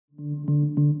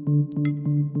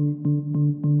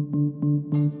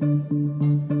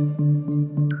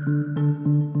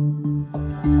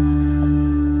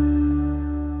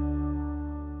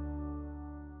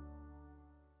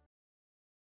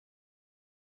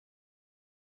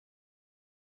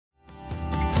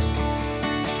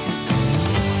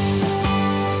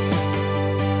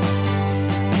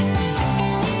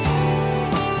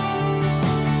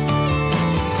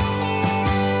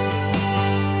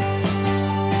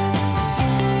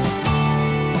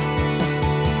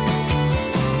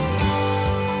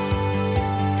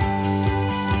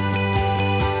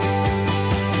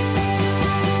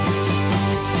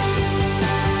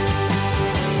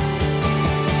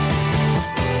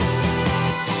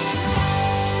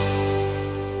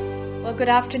Good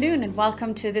afternoon and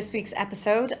welcome to this week's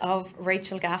episode of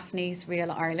Rachel Gaffney's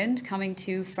Real Ireland, coming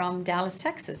to you from Dallas,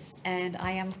 Texas. And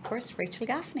I am, of course, Rachel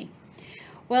Gaffney.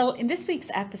 Well, in this week's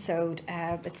episode,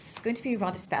 it's going to be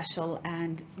rather special,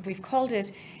 and we've called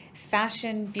it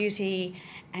Fashion, Beauty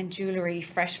and Jewellery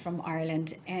Fresh from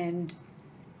Ireland. And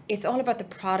it's all about the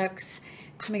products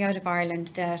coming out of Ireland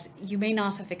that you may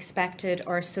not have expected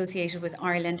or associated with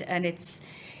Ireland, and it's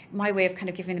my way of kind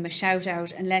of giving them a shout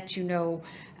out and let you know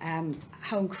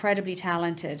how incredibly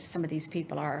talented some of these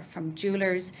people are, from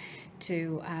jewelers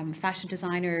to fashion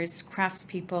designers,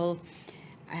 craftspeople,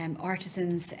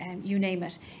 artisans, you name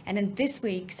it. And in this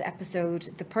week's episode,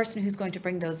 the person who's going to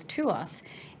bring those to us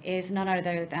is none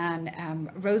other than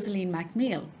Rosaleen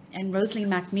McMeel. And Rosaleen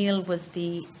McMeel was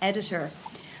the editor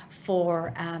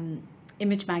for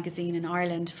Image magazine in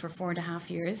Ireland for 4.5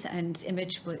 years, and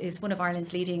Image is one of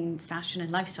Ireland's leading fashion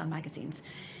and lifestyle magazines.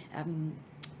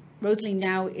 Rosaleen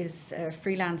now is a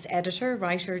freelance editor,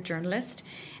 writer, journalist,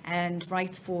 and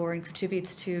writes for and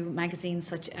contributes to magazines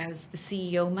such as the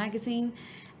CEO magazine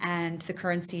and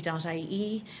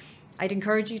thecurrency.ie. I'd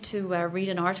encourage you to read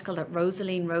an article that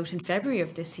Rosaleen wrote in February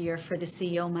of this year for the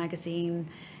CEO magazine,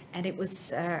 and it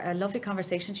was a lovely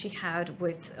conversation she had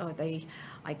with the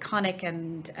iconic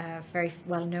and very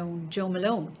well-known Jo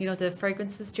Malone. You know the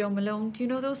fragrances Jo Malone? Do you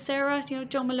know those, Sarah? Do you know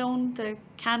Jo Malone, the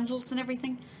candles and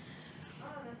everything?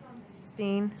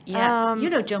 Yeah,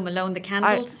 you know Jo Malone, the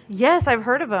candles? Yes, I've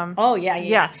heard of them. Oh,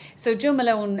 yeah. So Jo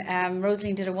Malone,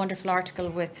 Rosaleen did a wonderful article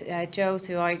with Jo,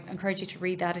 so I encourage you to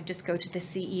read that and just go to the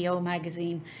CEO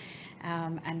magazine.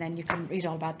 And then you can read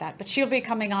all about that. But she'll be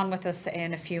coming on with us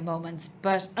in a few moments.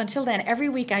 But until then, every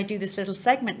week I do this little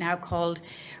segment now called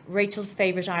Rachel's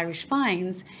Favourite Irish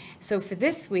Finds. So for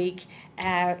this week,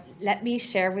 let me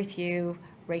share with you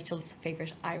Rachel's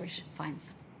favourite Irish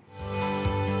finds.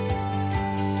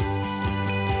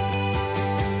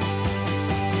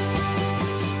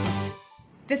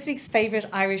 This week's favourite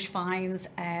Irish finds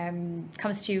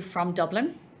comes to you from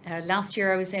Dublin. Last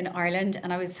year I was in Ireland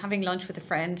and I was having lunch with a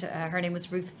friend. Her name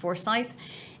was Ruth Forsyth,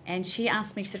 and she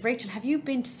asked me, she said, Rachel, have you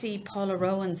been to see Paula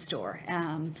Rowan's store?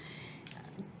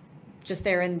 Just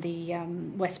there in the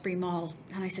Westbury Mall.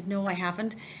 And I said, no, I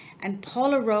haven't. And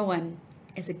Paula Rowan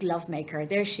is a glove maker.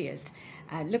 There she is.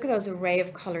 Look at those array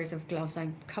of colours of gloves.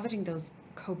 I'm coveting those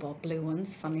cobalt blue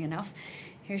ones, funnily enough.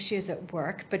 Here she is at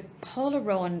work. But Paula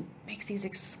Rowan makes these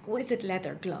exquisite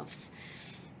leather gloves.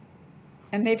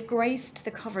 And they've graced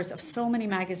the covers of so many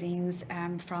magazines,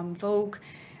 from Vogue,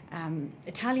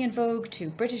 Italian Vogue to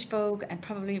British Vogue, and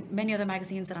probably many other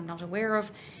magazines that I'm not aware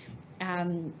of.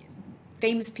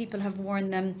 Famous people have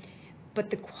worn them, but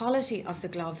the quality of the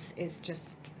gloves is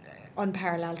just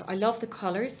unparalleled. I love the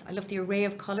colours. I love the array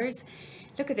of colours.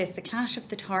 Look at this, the Clash of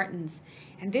the Tartans.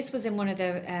 And this was in one of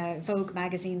the Vogue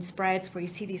magazine spreads where you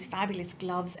see these fabulous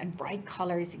gloves and bright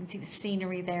colours. You can see the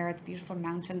scenery there, the beautiful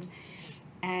mountains.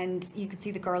 And you can see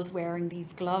the girls wearing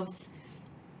these gloves.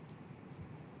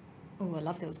 Oh, I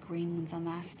love those green ones on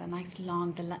that. The nice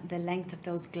long, the length of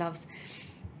those gloves.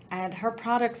 And her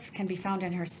products can be found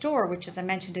in her store, which, as I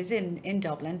mentioned, is in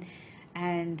Dublin.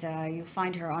 And you'll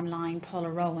find her online,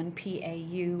 Paula Rowan,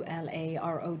 Paularowan.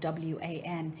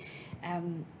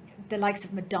 The likes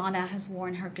of Madonna has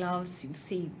worn her gloves. You'll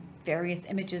see various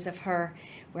images of her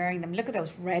wearing them. Look at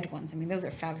those red ones. I mean, those are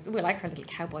fabulous. Oh, I like her little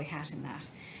cowboy hat in that.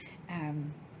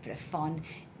 Bit of fun.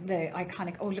 The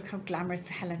iconic, oh, look how glamorous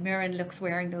Helen Mirren looks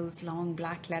wearing those long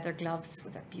black leather gloves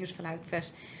with that beautiful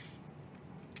outfit.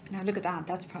 Now look at that,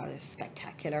 that's probably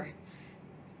spectacular.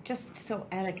 Just so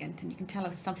elegant, and you can tell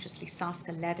how sumptuously soft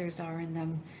the leathers are in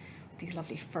them. These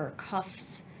lovely fur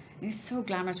cuffs. And it's so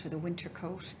glamorous with a winter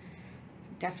coat.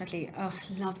 Definitely, oh,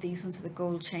 love these ones with the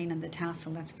gold chain and the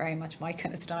tassel. That's very much my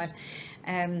kind of style.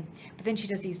 But then she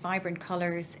does these vibrant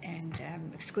colours and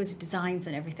exquisite designs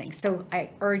and everything. So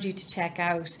I urge you to check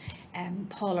out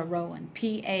Paula Rowan,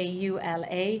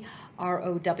 Paularowan.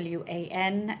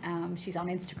 Rowan. She's on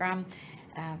Instagram.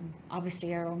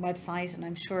 Obviously her own website, and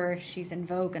I'm sure she's in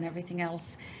Vogue and everything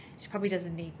else. She probably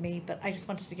doesn't need me, but I just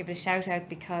wanted to give it a shout out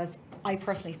because I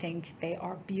personally think they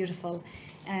are beautiful.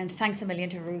 And thanks a million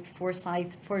to Ruth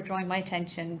Forsyth for drawing my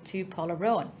attention to Paula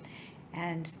Rowan.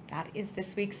 And that is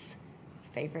this week's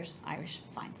favourite Irish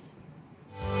finds.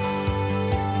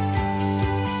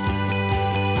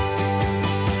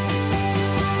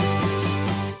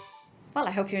 Well,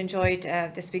 I hope you enjoyed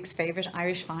this week's favourite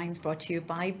Irish finds, brought to you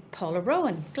by Paula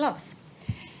Rowan Gloves.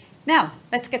 Now,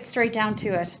 let's get straight down to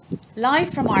it. Live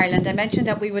from Ireland, I mentioned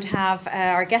that we would have,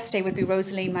 our guest today would be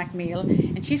Rosaleen McMeel,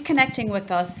 and she's connecting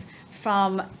with us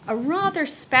from a rather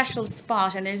special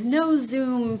spot, and there's no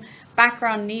Zoom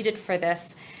background needed for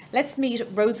this. Let's meet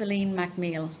Rosaleen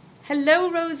McMeel. Hello,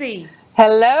 Rosie.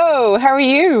 Hello, how are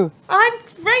you? I'm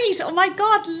great. Oh my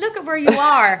God, look at where you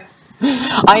are.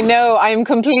 I know, I'm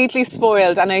completely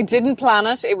spoiled, and I didn't plan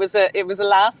it. It was a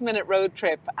last minute road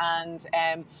trip, and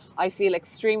I feel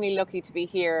extremely lucky to be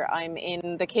here. I'm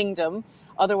in the Kingdom,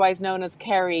 otherwise known as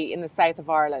Kerry, in the south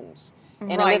of Ireland,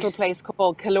 in a little place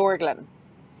called Killorglin.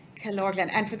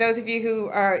 Killorglin. And for those of you who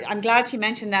are, I'm glad she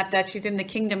mentioned that she's in the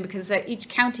Kingdom, because each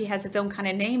county has its own kind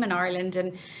of name in Ireland,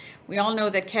 and we all know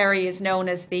that Kerry is known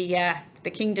as the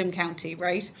Kingdom County,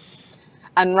 right?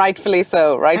 And rightfully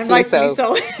so, rightfully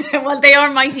so. Well, they are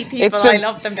mighty people. I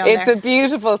love them down there. It's a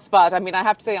beautiful spot. I mean, I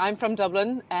have to say, I'm from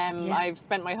Dublin. I've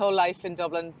spent my whole life in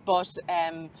Dublin, but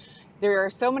there are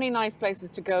so many nice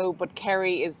places to go, but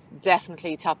Kerry is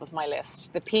definitely top of my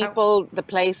list. The people, the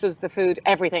places, the food,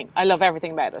 everything. I love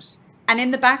everything about it. And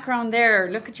in the background there,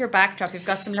 look at your backdrop. You've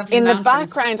got some lovely mountains. In the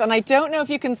background, and I don't know if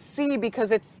you can see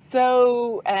because it's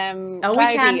so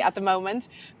cloudy at the moment,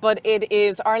 but it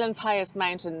is Ireland's highest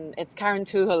mountain. It's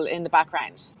Carrauntoohil in the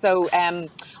background. So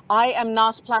I am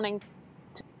not planning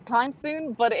to climb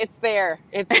soon, but it's there.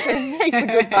 It makes a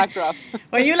good backdrop.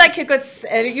 Well, you like a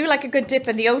good dip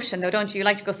in the ocean, though, don't you? You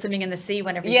like to go swimming in the sea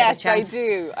whenever you get a chance.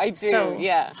 Yes, I do. So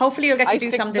yeah. Hopefully you'll get to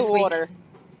do some this week.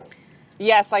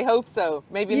 Yes, I hope so.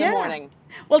 Maybe in the morning.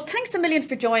 Well, thanks a million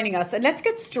for joining us. And let's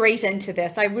get straight into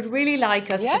this. I would really like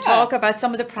us to talk about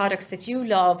some of the products that you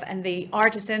love, and the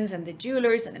artisans and the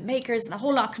jewelers and the makers and the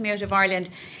whole lot coming out of Ireland.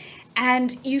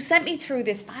 And you sent me through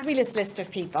this fabulous list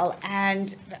of people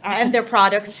and their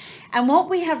products. And what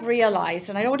we have realized,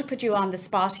 and I don't want to put you on the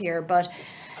spot here, but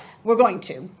we're going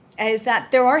to, is that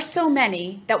there are so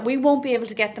many that we won't be able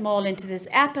to get them all into this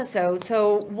episode.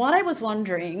 So what I was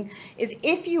wondering is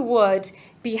if you would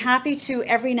be happy to,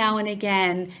 every now and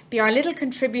again, be our little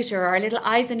contributor, our little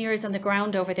eyes and ears on the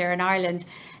ground over there in Ireland,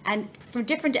 and from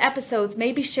different episodes,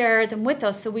 maybe share them with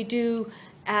us so we do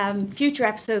future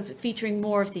episodes featuring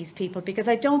more of these people, because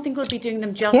I don't think we'll be doing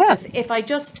them justice if I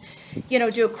just,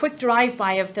 do a quick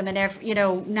drive-by of them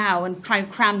and now and try and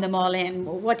cram them all in.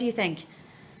 What do you think?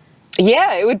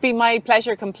 Yeah, it would be my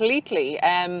pleasure completely.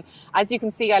 As you can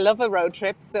see, I love a road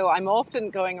trip, so I'm often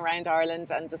going around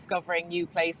Ireland and discovering new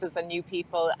places and new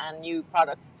people and new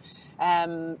products.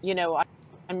 I'm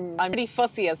pretty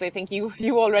fussy, as I think you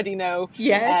already know.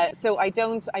 Yes. So I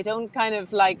don't kind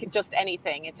of like just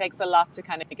anything. It takes a lot to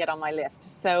kind of get on my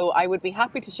list. So I would be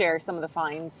happy to share some of the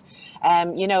finds,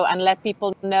 and let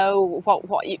people know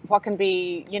what can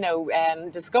be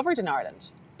discovered in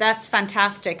Ireland. That's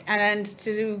fantastic. And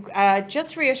to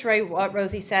just reiterate what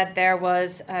Rosie said there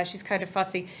was, she's kind of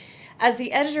fussy. As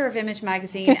the editor of Image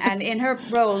Magazine, and in her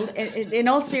role, in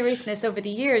all seriousness, over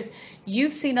the years,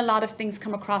 you've seen a lot of things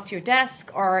come across your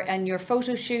desk and your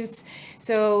photo shoots.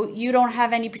 So you don't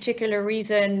have any particular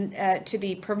reason to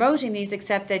be promoting these,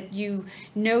 except that you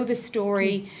know the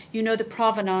story, you know the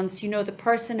provenance, you know the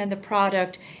person and the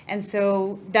product. And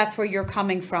so that's where you're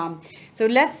coming from. So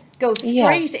let's go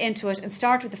straight into it and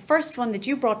start with the first one that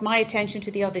you brought my attention to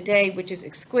the other day, which is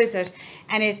exquisite.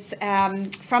 And it's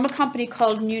from a company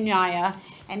called Nunaya.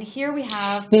 And here we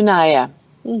have Nunaya.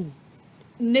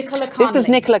 Nicola Connolly. This is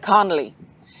Nicola Connolly.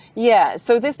 Yeah,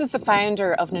 so this is the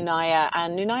founder of Nunaya,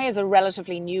 and Nunaya is a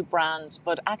relatively new brand,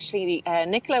 but actually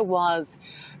Nicola was,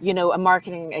 a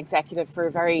marketing executive for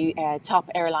a very top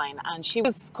airline, and she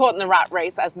was caught in the rat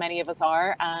race, as many of us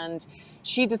are, and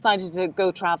she decided to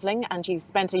go traveling, and she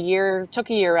took a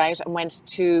year out and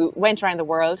went around the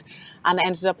world, and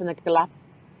ended up in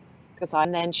the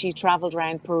and then she traveled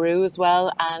around Peru as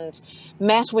well and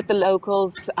met with the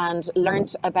locals and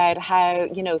learned about how,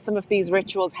 some of these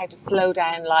rituals, how to slow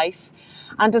down life,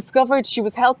 and discovered she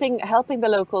was helping the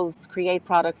locals create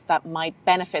products that might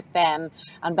benefit them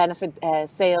and benefit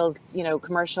sales,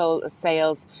 commercial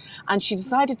sales. And she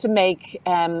decided to make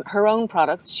her own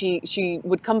products. She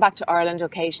would come back to Ireland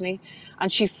occasionally,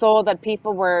 and she saw that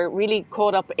people were really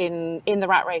caught up in the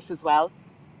rat race as well.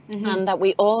 Mm-hmm. And that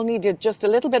we all needed just a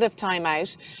little bit of time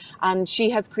out. And she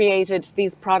has created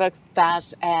these products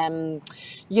that,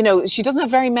 she doesn't have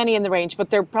very many in the range,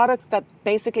 but they're products that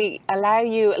basically allow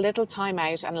you a little time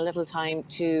out and a little time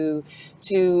to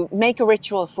make a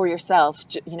ritual for yourself,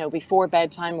 before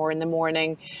bedtime or in the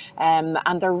morning. And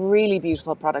they're really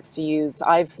beautiful products to use.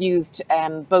 I've used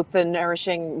both the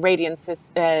Nourishing Radiance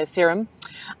Serum,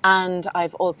 and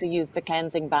I've also used the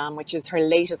Cleansing Balm, which is her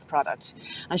latest product.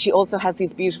 And she also has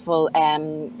these beautiful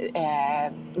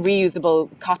reusable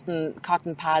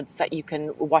cotton pads that you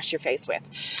can wash your face with.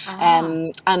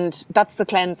 And that's the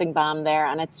Cleansing Balm there,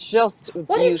 and it's just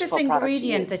what beautiful. Is this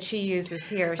ingredient that she uses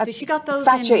here? So she got those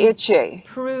in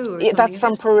Peru or that's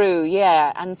from Peru,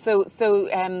 yeah. And so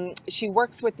she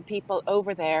works with the people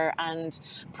over there, and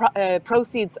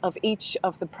proceeds of each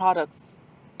of the products,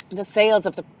 the sales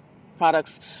of the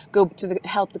products, go to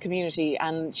help the community.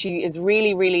 And she is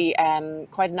really, really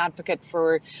quite an advocate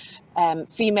for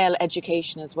female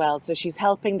education as well. So she's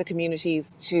helping the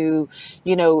communities to,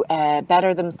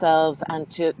 better themselves and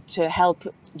to help,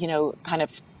 kind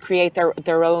of create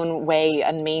their own way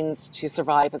and means to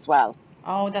survive as well.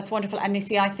 Oh, that's wonderful. And you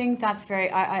see, I think that's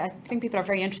I think people are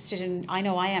very interested in, I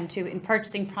know I am too, in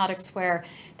purchasing products where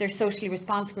they're socially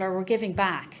responsible or we're giving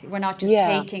back. We're not just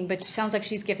taking, but it sounds like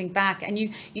she's giving back. And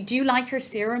you do you like her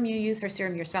serum? You use her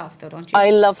serum yourself though, don't you? I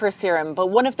love her serum.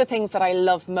 But one of the things that I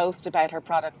love most about her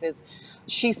products is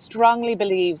she strongly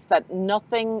believes that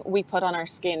nothing we put on our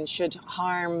skin should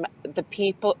harm the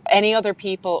people, any other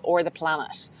people, or the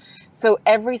planet. So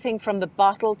everything from the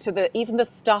bottle to even the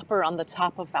stopper on the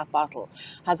top of that bottle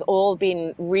has all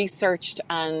been researched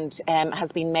and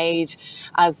has been made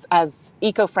as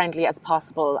eco-friendly as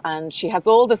possible. And she has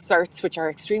all the certs, which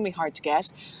are extremely hard to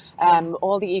get,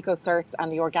 all the eco certs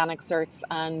and the organic certs.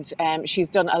 And she's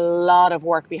done a lot of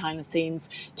work behind the scenes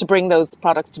to bring those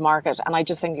products to market. And I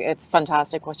just think it's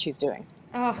fantastic what she's doing.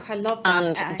 Oh, I love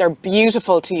that. And they're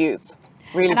beautiful to use.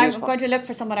 Really beautiful. I'm going to look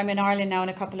for someone. I'm in Ireland now in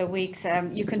a couple of weeks.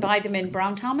 You can buy them in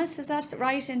Brown Thomas, is that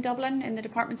right, in Dublin, in the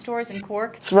department stores in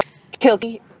Cork? It's right.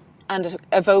 Kilkenny and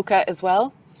Avoca as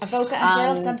well. Avoca and where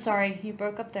else? I'm sorry, you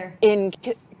broke up there. In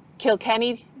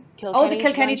Kilkenny. Oh, the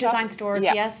Kilkenny design stores,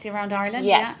 yes, around Ireland.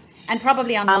 Yes. Yeah. And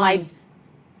probably online.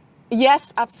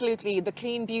 Yes, absolutely. The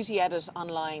Clean Beauty Edit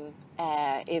online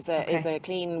is a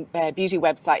clean beauty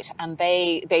website, and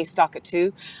they stock it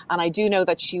too. And I do know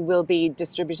that she will be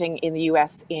distributing in the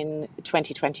US in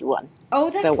 2021. Oh,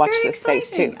 that's so watch very this exciting.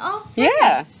 space too. Oh,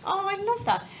 yeah. Oh, I love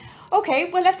that. Okay,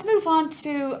 well, let's move on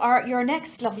to your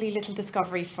next lovely little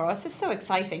discovery for us. It's so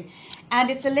exciting. And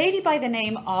it's a lady by the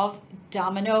name of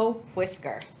Domino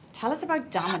Whisker. Tell us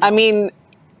about Domino. I mean,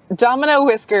 Domino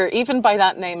Whisker, even by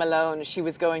that name alone, she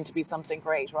was going to be something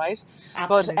great, right?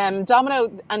 Absolutely. But Domino,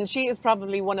 and she is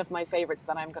probably one of my favorites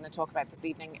that I'm going to talk about this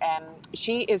evening.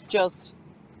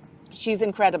 She's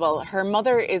incredible. Her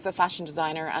mother is a fashion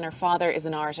designer and her father is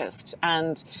an artist.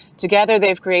 And together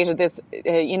they've created this,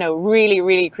 really,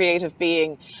 really creative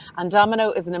being. And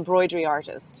Domino is an embroidery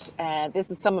artist. This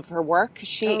is some of her work.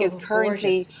 She is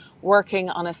currently working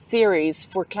on a series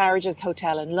for Claridge's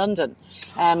Hotel in London,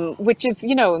 which is,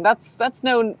 that's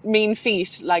no mean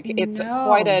feat. Like, it's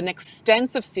quite an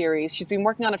extensive series. She's been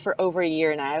working on it for over a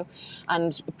year now.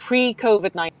 And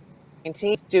pre-COVID-19,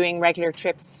 doing regular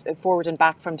trips forward and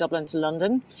back from Dublin to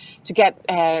London to get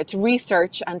to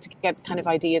research and to get kind of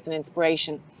ideas and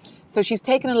inspiration. So she's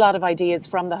taken a lot of ideas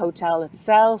from the hotel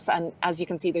itself, and as you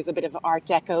can see, there's a bit of Art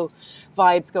Deco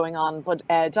vibes going on. But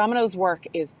Domino's work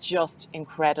is just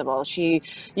incredible. She,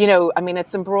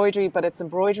 it's embroidery, but it's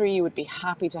embroidery you would be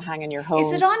happy to hang in your home.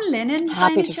 Is it on linen?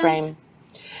 Happy to frame.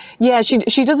 Yeah,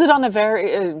 she does it on a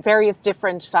various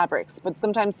different fabrics, but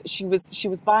sometimes she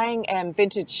was buying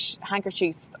vintage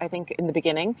handkerchiefs, I think, in the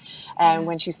beginning,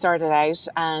 when she started out,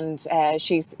 and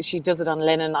she does it on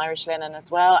linen, Irish linen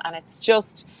as well, and it's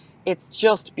just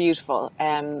beautiful.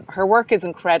 Her work is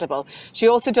incredible. She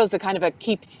also does the kind of a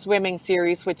Keep Swimming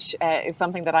series, which is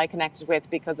something that I connected with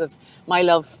because of my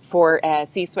love for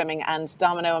sea swimming. And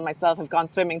Domino and myself have gone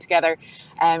swimming together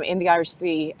in the Irish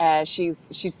Sea.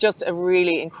 She's just a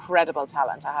really incredible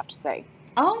talent, I have to say.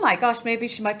 Oh my gosh, maybe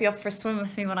she might be up for a swim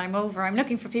with me when I'm over. I'm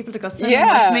looking for people to go swimming with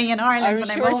Yeah, me in Ireland I'm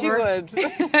when I'm sure she over. would.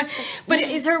 But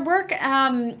is her work,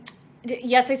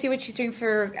 yes, I see what she's doing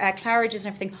for Claridge's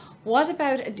and everything. What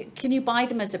about, can you buy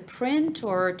them as a print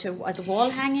or to as a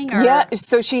wall hanging Yeah, or?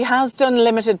 so she has done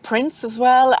limited prints as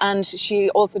well, and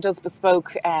she also does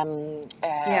bespoke,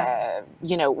 Yeah.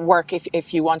 work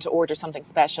if you want to order something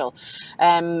special.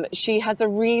 She has a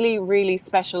really, really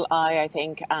special eye, I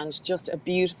think, and just a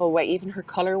beautiful way. Even her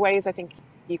colorways, I think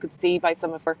you could see by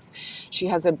some of her works, she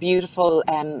has a beautiful,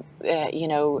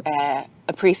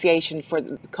 appreciation for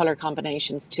the color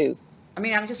combinations too. I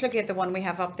mean, I'm just looking at the one we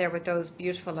have up there with those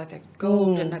beautiful, like a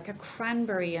gold and like a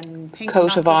cranberry and pink and Coat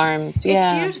that. of But arms, it's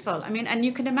yeah. beautiful. I mean, and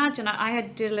you can imagine, I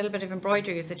had did a little bit of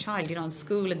embroidery as a child, in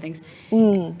school and things.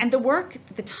 And the work,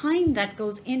 the time that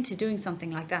goes into doing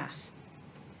something like that,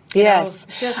 Yes,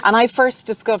 and I just, first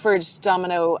discovered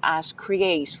Domino at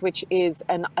Create, which is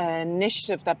an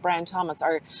initiative that Brown Thomas,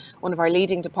 one of our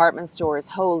leading department stores,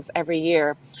 holds every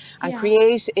year. And yeah.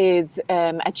 Create is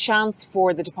a chance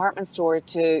for the department store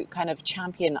to kind of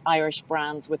champion Irish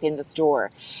brands within the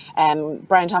store.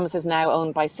 Brown Thomas is now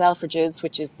owned by Selfridges,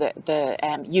 which is the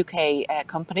UK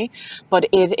company, but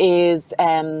it is,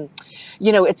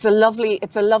 it's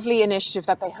a lovely initiative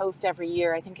that they host every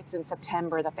year. I think it's in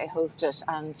September that they host it,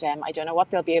 and I don't know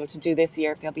what they'll be able to do this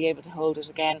year, if they'll be able to hold it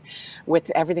again with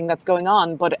everything that's going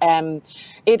on. But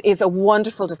it is a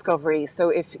wonderful discovery. So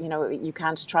if you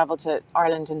can't travel to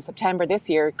Ireland in September this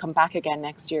year, come back again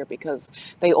next year, because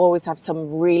they always have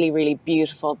some really, really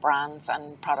beautiful brands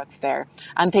and products there,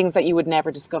 and things that you would never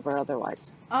discover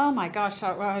otherwise. Oh my gosh.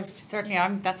 Well, certainly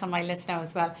that's on my list now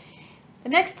as well. The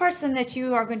next person that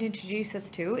you are going to introduce us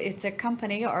to, it's a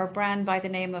company or a brand by the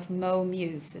name of Mo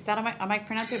Muse. Is that, am I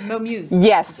pronouncing it? Mo Muse? Is it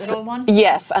Yes, all one?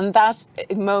 yes, and that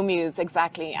Mo Muse,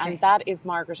 exactly, and Okay. that is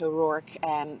Margaret O'Rourke,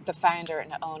 the founder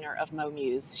and owner of Mo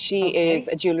Muse. She is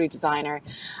Okay. a jewellery designer,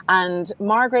 and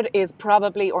Margaret is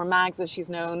probably, or Mags as she's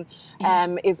known,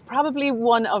 Yeah. is probably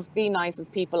one of the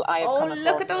nicest people I have Oh, come look at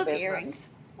across in the those business. earrings.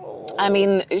 I Oh.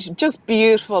 mean, just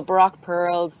beautiful Baroque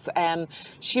pearls.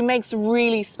 She makes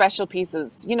really special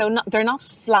pieces. They're not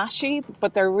flashy,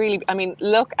 but they're really. I mean,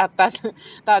 look at that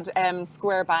that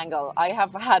square bangle. I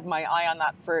have had my eye on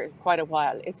that for quite a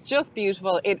while. It's just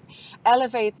beautiful. It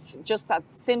elevates just that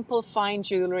simple fine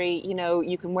jewelry.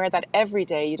 You can wear that every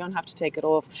day. You don't have to take it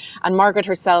off. And Margaret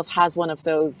herself has one of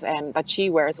those that she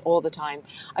wears all the time.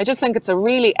 I just think it's a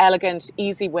really elegant,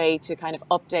 easy way to kind of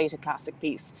update a classic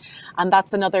piece, and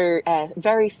that's another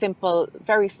very simple,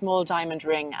 very small diamond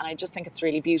ring, and I just think it's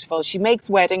really beautiful. She makes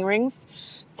wedding rings,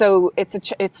 so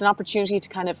it's an opportunity to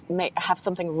kind of have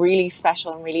something really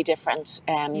special and really different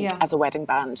Yeah. as a wedding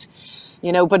band.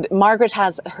 But Margaret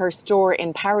has her store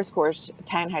in Powerscourt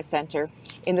Townhouse Centre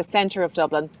in the centre of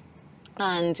Dublin.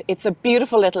 And it's a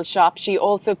beautiful little shop. She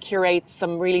also curates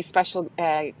some really special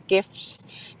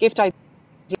gift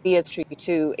ideas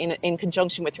too, in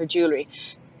conjunction with her jewellery.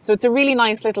 So it's a really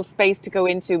nice little space to go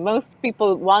into. Most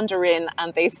people wander in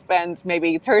and they spend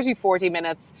maybe 30, 40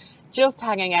 minutes just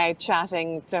hanging out,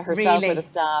 chatting to herself or the Really?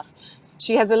 staff.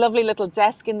 She has a lovely little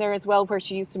desk in there as well where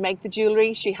she used to make the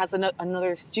jewellery. She has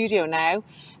another studio now,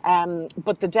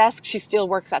 but the desk she still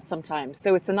works at sometimes.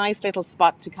 So it's a nice little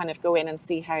spot to kind of go in and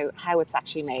see how it's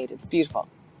actually made. It's beautiful.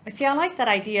 See, I like that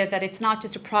idea that it's not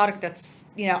just a product that's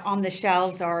on the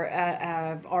shelves or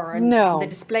on the No.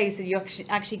 displays. So you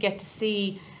actually get to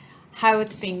see how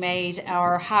it's being made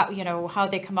or how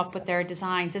they come up with their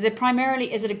designs. Is it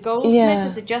a goldsmith? Yeah.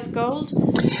 Is it just gold?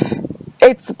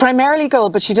 It's primarily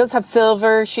gold, but she does have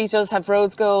silver. She does have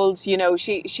rose gold. She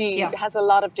Yeah. has a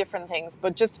lot of different things.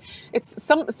 But just it's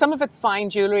some of it's fine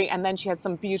jewelry, and then she has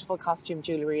some beautiful costume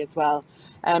jewelry as well.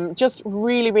 Just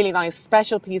really, really nice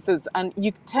special pieces, and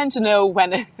you tend to know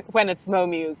when when it's Mo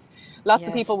Muse. Lots of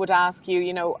Yes. people would ask you,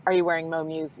 are you wearing Mo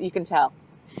Muse? You can tell.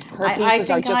 Her I pieces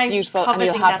are think just I'm beautiful, and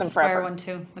you'll coveting have that them square forever. one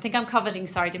too. I think I'm coveting,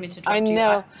 sorry, didn't mean to I interrupt you.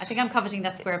 know. I think I'm coveting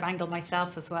that square bangle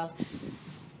myself as well.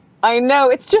 I know.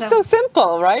 It's just So so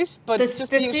simple, right? But just the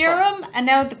beautiful. serum and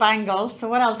now the bangle. So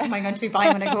what else am I going to be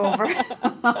buying when I go over?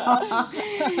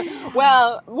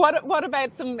 Well, what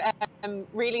about some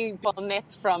really cool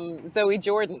knits from Zoe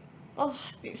Jordan? Oh,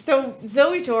 so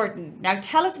Zoe Jordan. Now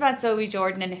tell us about Zoe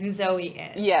Jordan and who Zoe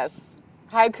is. Yes.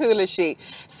 How cool is she?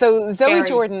 So Zoe Very.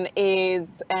 Jordan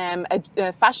is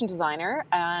a fashion designer,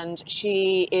 and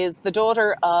she is the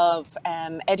daughter of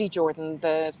Eddie Jordan,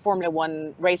 the Formula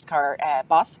One race car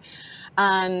boss.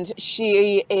 And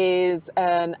she is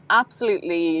an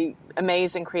absolutely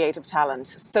amazing creative talent.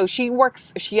 So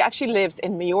she actually lives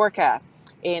in Mallorca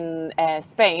in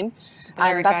Spain, and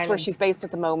Balearic that's where she's Islands. based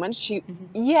at the moment.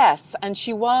 Yes, and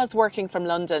she was working from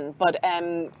London, but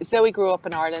Zoe grew up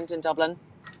in Ireland, in Dublin,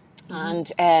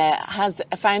 and has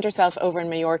found herself over in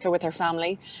Mallorca with her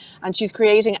family, and she's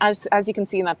creating, as you can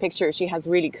see in that picture, she has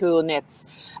really cool knits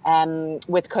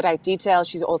with cutout detail.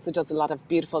 She also does a lot of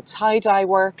beautiful tie-dye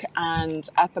work, and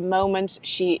at the moment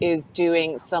she is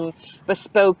doing some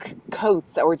bespoke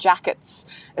coats or jackets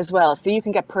as well, so you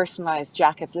can get personalized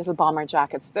jackets, little bomber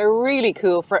jackets. They're really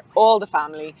cool for all the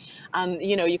family, and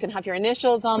you know, you can have your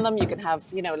initials on them, you can have,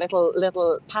 you know,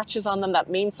 little patches on them that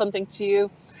mean something to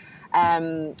you.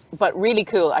 But really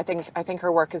cool. I think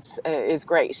her work is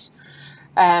great.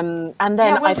 And Yeah,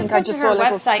 then we'll I just think go I to just saw her a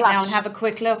little website now and flash. have a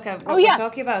quick look at Oh what we're yeah,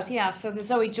 talking about. Yeah, so the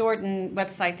Zoe Jordan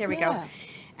website, there we go.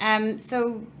 yeah.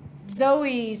 So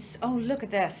Zoe's, oh, look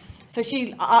at this. So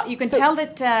you can So tell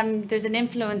that there's an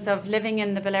influence of living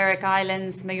in the Balearic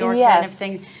Islands, Mallorca and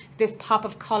everything, yes, this pop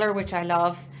of color, which I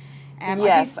love. Are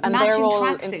yes, these and they're matching all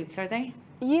tracksuits, are they?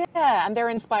 yeah, and they're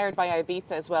inspired by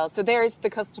Ibiza as well. So there's the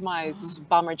customized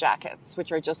bomber jackets,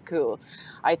 which are just cool.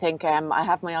 I think I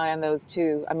have my eye on those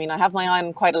too. I mean, I have my eye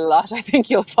on quite a lot. I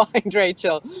think you'll find,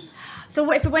 Rachel.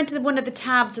 So if we went to one of the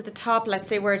tabs at the top, let's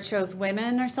say where it shows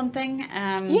women or something,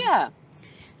 Yeah,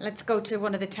 let's go to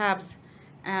one of the tabs.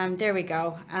 There we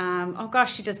go. Oh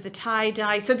gosh, she does the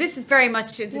tie-dye. So this is very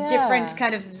much, it's a different yeah,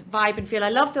 kind of vibe and feel. I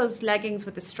love those leggings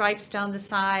with the stripes down the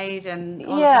side and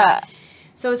all of that. yeah.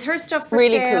 So is her stuff for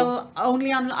Really cool. sale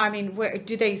only on, I mean, where are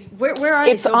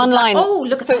they? It's So beside, online. oh,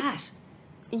 look at So that.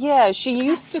 yeah, she Look at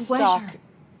that used to stock. sweater.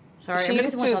 Sorry, I'm She looking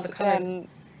at the used one with to, all the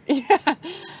colours.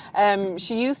 yeah,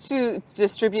 she used to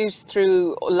distribute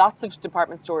through lots of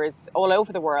department stores all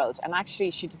over the world, and actually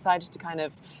she decided to kind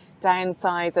of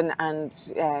downsize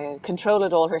and control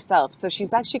it all herself. So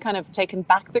she's actually kind of taken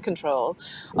back the control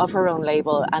of her own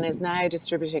label and is now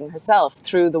distributing herself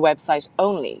through the website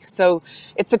only. So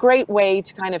it's a great way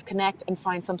to kind of connect and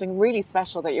find something really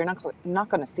special that you're not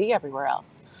going to see everywhere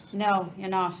else. No, you're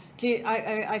not.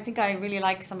 I think I really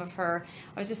like some of her.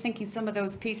 I was just thinking some of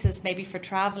those pieces maybe for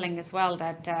traveling as well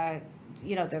that,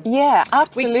 you know, Yeah, you call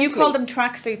absolutely. them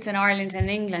tracksuits in Ireland and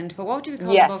England, but what do we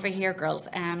call them over Yes. here, girls?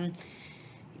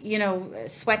 You know,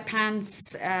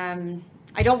 sweatpants.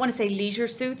 I don't want to say leisure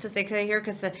suits as they say here,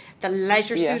 because the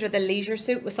leisure Yeah. suit or the leisure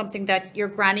suit was something that your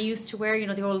granny used to wear, you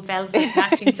know, the old velvet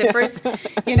matching zippers,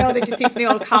 you know, that you see from the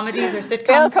old comedies or They'll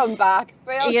sitcoms, come back.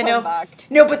 They'll you come know. back.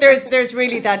 No, but there's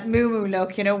really that moo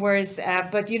look, you know, whereas,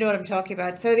 but you know what I'm talking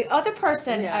about. So the other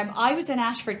person, Yeah. I was in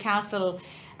Ashford Castle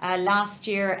last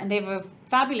year, and they have a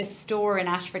fabulous store in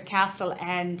Ashford Castle,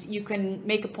 and you can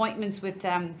make appointments with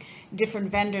different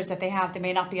vendors that they have. They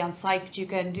may not be on site, but you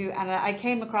can do. And I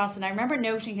came across, and I remember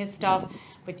noting his stuff,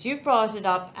 but you've brought it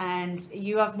up, and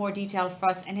you have more detail for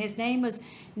us. And his name was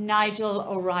Nigel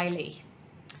O'Reilly.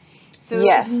 So is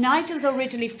Yes. Nigel's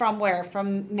originally from where?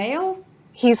 From Mayo?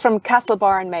 He's from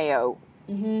Castlebar, Mayo.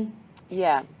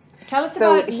 Yeah. Tell us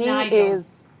So about Nigel.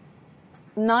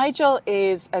 Nigel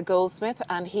is a goldsmith,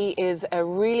 and he is a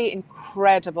really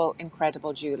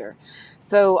incredible jeweler.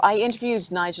 So I interviewed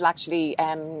Nigel actually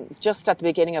just at the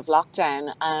beginning of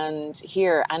lockdown and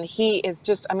he is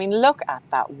just, I mean, look at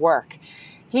that work.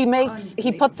 He puts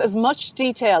Unbelievable. as much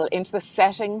detail into the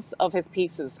settings of his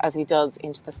pieces as he does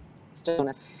into the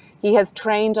stone. He has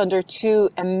trained under two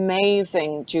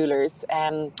amazing jewelers,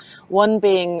 one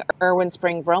being Erwin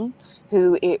Springbrum,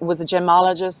 who was a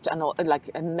gemologist and like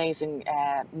amazing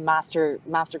master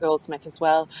goldsmith as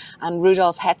well, and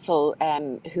Rudolf Hetzel,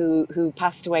 who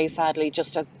passed away sadly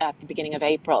just at the beginning of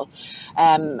April,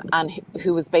 and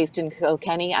who was based in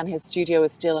Kilkenny, and his studio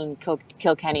is still in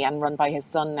Kilkenny and run by his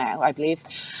son now, I believe.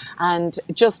 And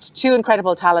just two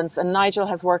incredible talents, and Nigel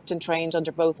has worked and trained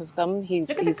under both of them. Look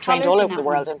at the He's trained colours all in over the that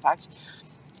one. world, in fact.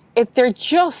 They're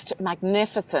just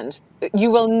magnificent.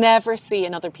 You will never see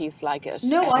another piece like it.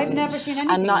 No, I've never seen And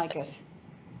anything not, like it.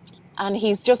 and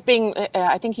he's just being,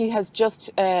 I think he has just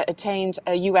attained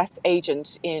a US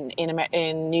agent in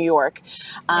New York,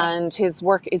 Yeah. and his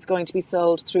work is going to be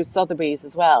sold through Sotheby's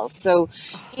as well. So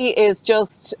he is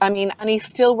just, I mean, and he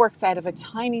still works out of a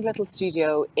tiny little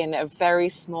studio in a very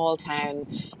small town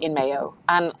in Mayo.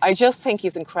 And I just think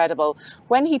he's incredible.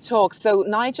 When he talks, so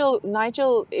Nigel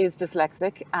is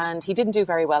dyslexic, and he didn't do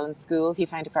very well in school. He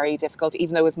found it very difficult,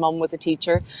 even though his mum was a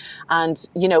teacher, and,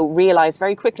 you know, realized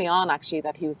very quickly on actually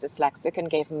that he was dyslexic and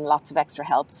gave him lots of extra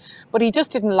help. But he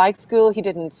just didn't like school. He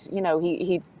didn't, you know,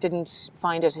 he didn't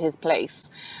find it his place.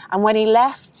 And when he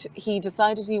left, he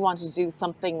decided he wanted to do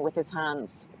something with his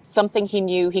hands, something he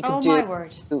knew he could Oh my do.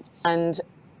 word. And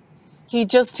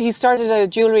he started a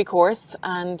jewelry course,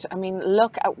 and I mean,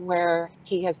 look at where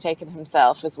he has taken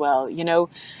himself as well. You know,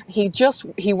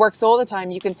 he works all the time.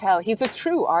 You can tell he's a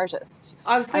true artist.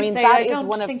 I was I going to mean, say, that is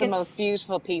one of the most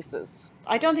beautiful pieces.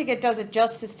 I don't think it does it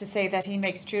justice to say that he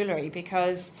makes jewelry,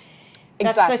 because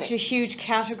that's such Exactly. a huge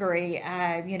category,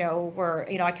 you know, where,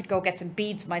 you know, I could go get some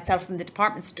beads myself from the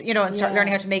department store, you know, and start learning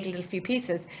Yeah, how to make a little few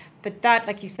pieces. But that,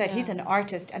 like you said, he's yeah, an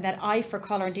artist, and that eye for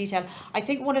colour and detail. I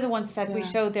think one of the ones that we yeah.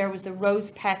 showed there was the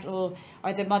rose petal,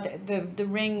 or the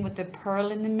ring with the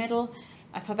pearl in the middle.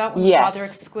 I thought that one was rather Yes,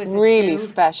 exquisite really too.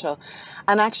 special.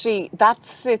 And actually, that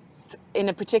sits in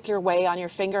a particular way on your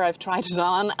finger. I've tried it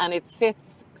on, and it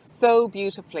sits so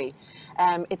beautifully.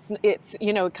 It's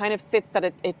you know, it kind of sits that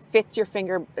it fits your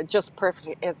finger just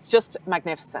perfectly. It's just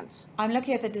magnificent. I'm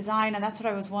looking at the design, and that's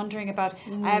what I was wondering about.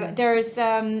 Mm. There's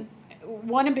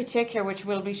one in particular which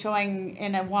we'll be showing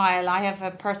in a while. I have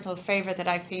a personal favourite that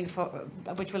I've seen, for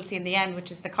which we'll see in the end,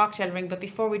 which is the cocktail ring. But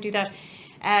before we do that,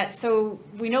 so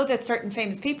we know that certain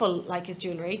famous people like his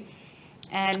jewellery,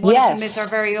 and one of them is our Yes,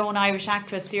 very own Irish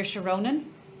actress Saoirse Ronan,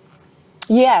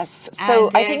 yes. So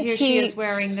and I think here she is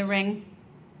wearing the ring.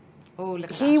 Oh,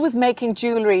 look at he that! was making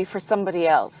jewelry for somebody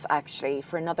else, actually,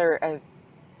 for another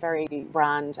very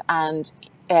brand, and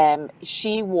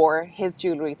she wore his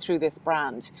jewelry through this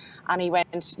brand, and he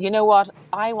went, you know what,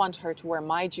 I want her to wear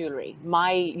my jewelry,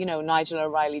 my, you know, Nigel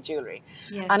O'Reilly jewelry,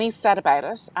 and Yes. he said about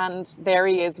it, and there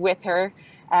he is with her.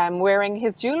 Wearing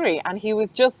his jewelry, and he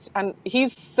was just, and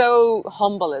he's so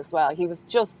humble as well. He was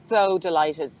just so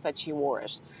delighted that she wore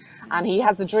it, and he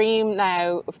has a dream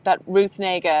now that Ruth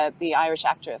Negga, the Irish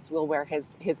actress, will wear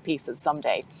his pieces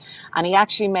someday. And he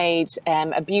actually made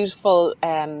a beautiful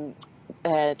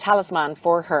talisman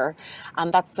for her,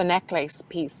 and that's the necklace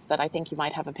piece that I think you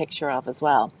might have a picture of as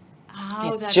well. Oh,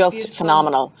 It's that's just beautiful.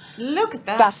 phenomenal. Look at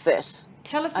That's that. it.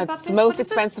 Tell us It's about the this. What most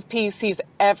is it? expensive piece he's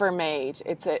ever made.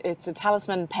 It's a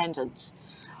talisman pendant,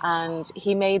 and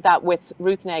he made that with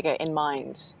Ruth Negga in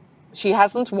mind. She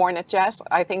hasn't worn it yet.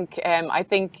 I think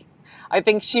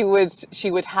she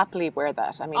would happily wear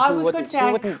that. I mean, I who was going to wouldn't? say,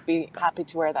 Who wouldn't be happy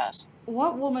to wear that?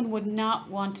 what woman would not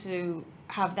want to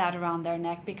have that around their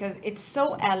neck, because it's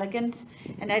so elegant,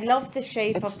 and I love the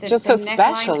shape of It's the, just the so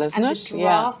special, neckline isn't and the it?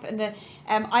 Yeah. drop and the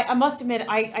I must admit,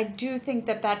 I do think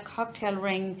that that cocktail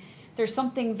ring, there's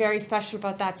something very special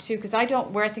about that too, because I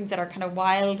don't wear things that are kind of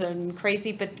wild and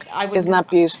crazy, but Isn't that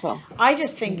beautiful? I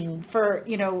just think, for,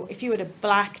 you know, if you had a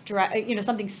black dress, you know,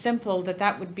 something simple,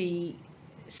 that would be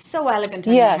so elegant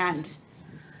on your Yes. hand,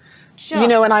 You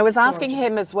know, and just I was asking gorgeous.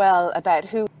 him as well about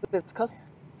who his customer,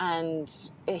 and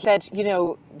he said, you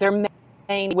know, they're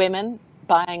mainly women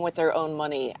buying with their own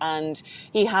money, and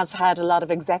he has had a lot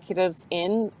of executives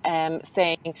in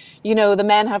saying, you know, the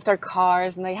men have their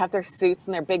cars and they have their suits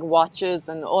and their big watches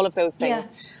and all of those Yeah, things,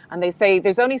 and they say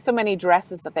there's only so many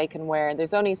dresses that they can wear,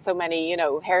 there's only so many, you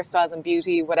know, hairstyles and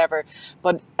beauty, whatever,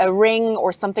 but a ring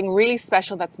or something really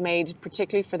special that's made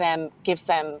particularly for them gives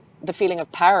them the feeling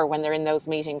of power when they're in those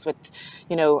meetings with,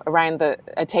 you know, around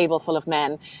a table full of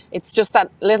men. It's just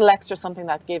that little extra something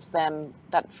that gives them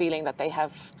that feeling that they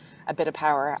have a bit of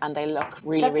power and they look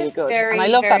really, that's a really good. And I very,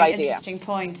 love that very idea. interesting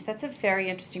point. That's a very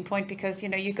interesting point, because, you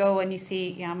know, you go and you see,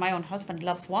 you know, my own husband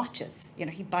loves watches. You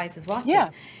know, he buys his watches, Yeah.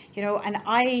 you know, and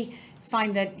I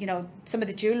find that, you know, some of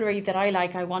the jewelry that I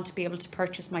like, I want to be able to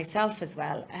purchase myself as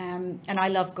well. And I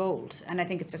love gold, and I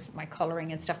think it's just my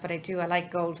coloring and stuff, but I like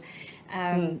gold,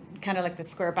 kind of like the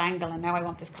square bangle, and now I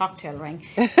want this cocktail ring.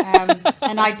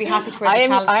 And I'd be happy to wear I the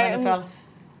am, I talisman as am, well.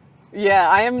 yeah,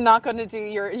 I am not going to do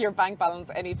your bank balance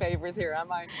any favors here,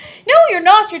 am I? No, you're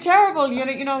not. You're terrible.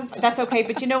 You know, that's okay.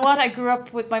 But you know what? I grew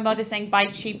up with my mother saying, buy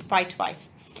cheap, buy twice.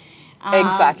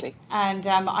 Exactly. And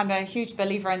I'm a huge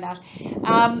believer in that.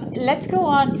 Let's go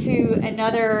on to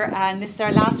another, and this is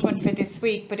our last one for this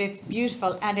week, but it's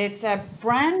beautiful. And it's a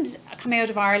brand coming out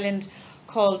of Ireland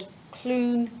called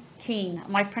Clune Keen.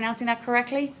 Am I pronouncing that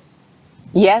correctly?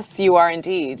 Yes, you are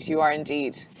indeed. You are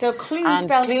indeed. So Clune And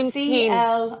spelled Clune Keen,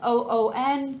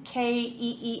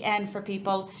 CloonKeen for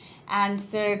people. And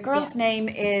the girl's yes, name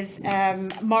is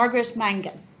Margaret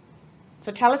Mangan.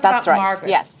 So tell us that's about right. Margaret.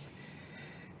 Yes.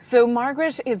 So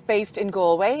Margaret is based in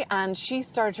Galway, and she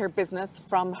started her business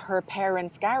from her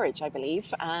parents' garage, I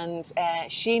believe. And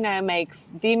she now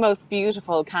makes the most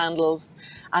beautiful candles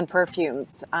and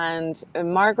perfumes. And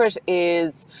Margaret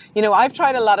is, you know, I've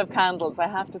tried a lot of candles, I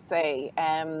have to say.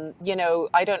 You know,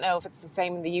 I don't know if it's the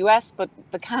same in the US, but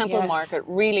the candle Yes. market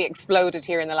really exploded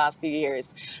here in the last few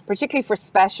years, particularly for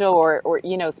special or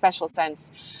you know, special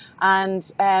scents. And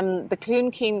the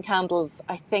Clune Keen candles,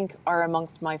 I think, are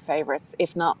amongst my favourites,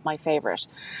 if not my favorite.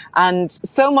 And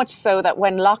so much so that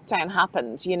when lockdown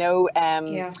happened,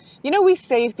 we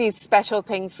saved these special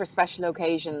things for special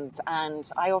occasions. And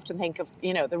I often think of,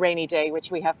 the rainy day,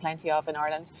 which we have plenty of in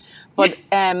Ireland. But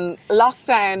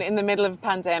lockdown in the middle of a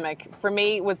pandemic, for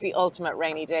me, was the ultimate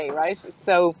rainy day, right?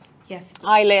 So Yes.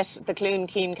 I lit the Clune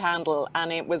Keen candle,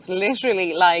 and it was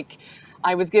literally like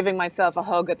I was giving myself a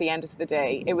hug at the end of the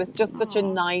day. It was just such a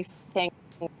nice thing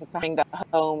bring that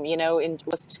home, it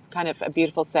was kind of a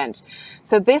beautiful scent.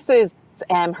 So this is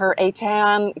her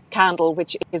Étain candle,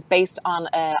 which is based on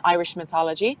Irish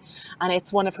mythology, and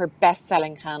it's one of her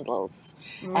best-selling candles.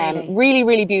 Really? Really,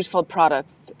 really beautiful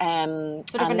products.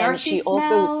 Sort of an earthy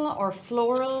smell or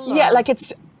floral? Yeah, like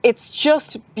it's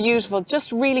just beautiful,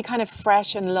 just really kind of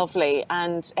fresh and lovely.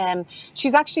 And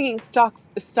she's actually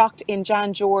stocked in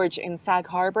Jan George in Sag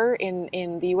Harbor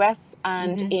in the US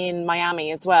and in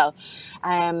Miami as well.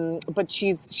 But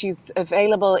she's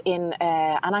available in,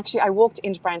 and actually I walked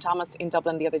into Brown Thomas in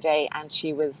Dublin the other day, and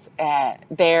she was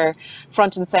there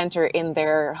front and center in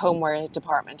their homeware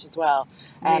department as well.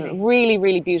 Really,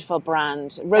 really beautiful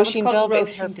brand. Roisin Dove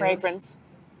is her fragrance.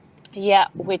 Yeah,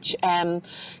 which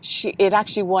it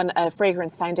actually won a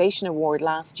Fragrance Foundation Award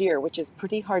last year, which is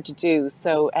pretty hard to do.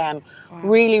 So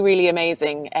really, really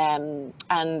amazing. And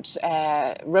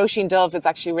Roisin Dove is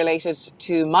actually related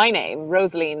to my name,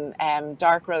 Rosaleen,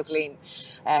 Dark Rosaleen,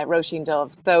 Roisin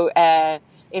Dove. So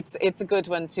it's a good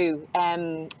one too.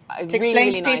 To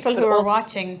explain to people who are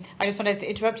watching, I just wanted to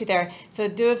interrupt you there. So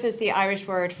Dubh is the Irish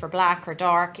word for black or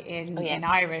dark in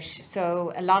Irish.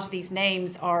 So a lot of these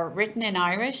names are written in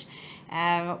Irish,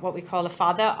 what we call a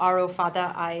fada, R-O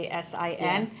fada,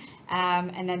 I-S-I-N. Yes.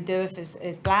 And then Dubh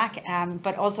is black.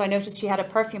 But also I noticed she had a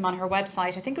perfume on her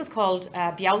website. I think it was called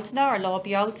Bealtaine or La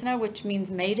Bealtaine, which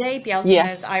means May Day. Bealtaine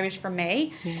is Irish for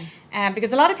May.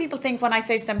 Because a lot of people think when I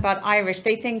say to them about Irish,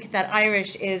 they think that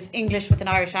Irish is English with an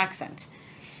Irish accent.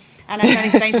 And I'm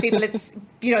trying to explain to people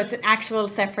it's an actual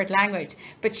separate language.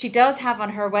 But she does have on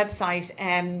her website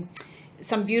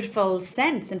some beautiful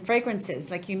scents and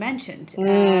fragrances, like you mentioned.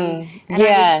 And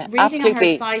I was reading on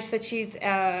her site that she's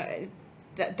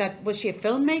that was she a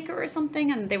filmmaker or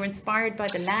something, and they were inspired by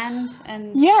the land?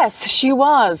 And yes, she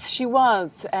was.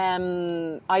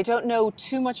 I don't know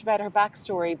too much about her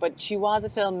backstory, but she was a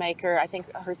filmmaker. I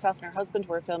think herself and her husband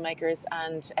were filmmakers,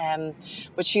 and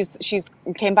but she's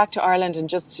came back to Ireland and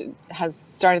just has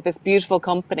started this beautiful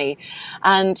company.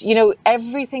 And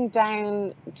everything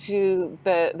down to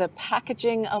the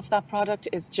packaging of that product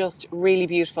is just really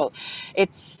beautiful.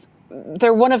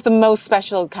 They're one of the most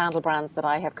special candle brands that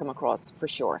I have come across, for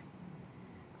sure.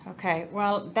 Okay,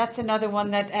 well, that's another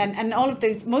one that, and all of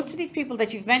those, most of these people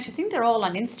that you've mentioned, I think they're all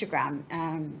on Instagram,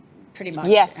 pretty much.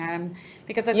 Yes.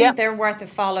 Because I think they're worth a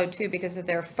follow too, because of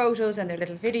their photos and their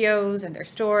little videos and their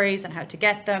stories and how to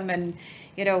get them, and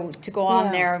to go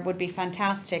on there would be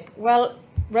fantastic. Well,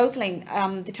 Rosaleen,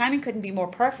 the timing couldn't be more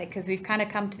perfect because we've kind of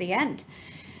come to the end.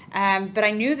 But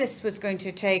I knew this was going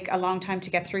to take a long time to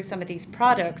get through some of these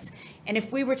products. And if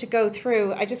we were to go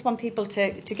through, I just want people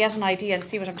to get an idea and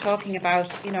see what I'm talking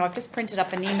about. I've just printed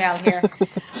up an email here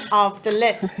of the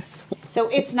lists. So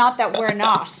it's not that we're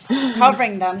not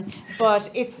covering them, but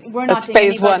we're not doing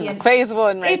phase anybody. One. Phase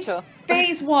one, Rachel. It's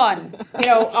phase one,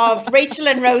 of Rachel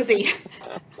and Rosie.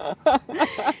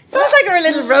 Sounds like our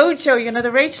little road show,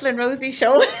 the Rachel and Rosie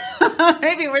show.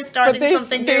 Maybe we're starting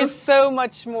something new. There's so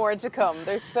much more to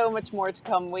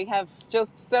come. We have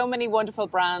just so many wonderful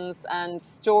brands and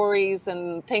stories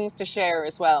and things to share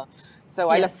as well. So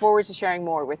I look forward to sharing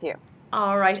more with you.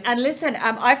 All right. And listen,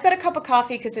 I've got a cup of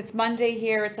coffee because it's Monday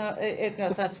here.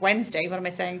 It's Wednesday. What am I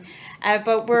saying?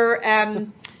 But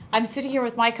I'm sitting here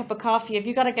with my cup of coffee. Have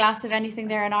you got a glass of anything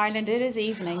there in Ireland? It is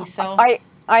evening, so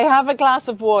I have a glass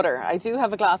of water. I do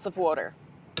have a glass of water.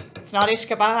 It's not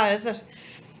Ishkabaha, is it?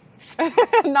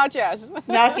 Not yet.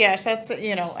 Not yet. That's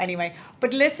anyway.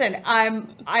 But listen,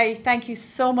 I thank you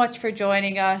so much for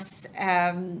joining us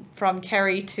from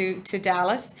Kerry to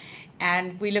Dallas,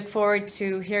 and we look forward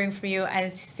to hearing from you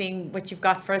and seeing what you've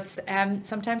got for us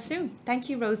sometime soon. Thank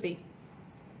you, Rosie.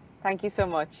 Thank you so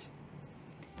much.